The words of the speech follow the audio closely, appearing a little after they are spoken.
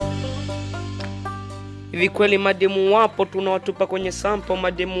Hivi kweli mademu wapo tunawatupa kwenye sample,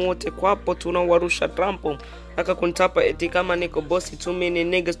 mademu wote kwapo tunawarusha trampo. Aka kuntapa eti kama niko bossy, too many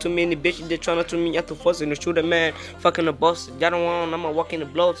niggas, too many bitches, they tryna to me at the force and shoot a man, fucking the boss. Y'all don't want, I'ma walk in the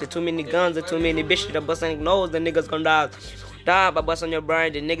blows, too many guns and too many bitches that bustin' nose, the niggas gon' die. Die by bust on your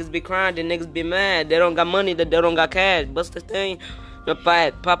brain, the niggas be crying, the niggas be mad, they don't got money, they don't got cash, bust the thing, the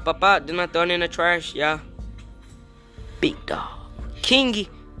fight, pop, then I throw it in the trash, yeah. Big dog, Kingy,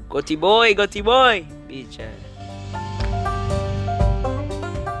 goatee boy, bitch ass.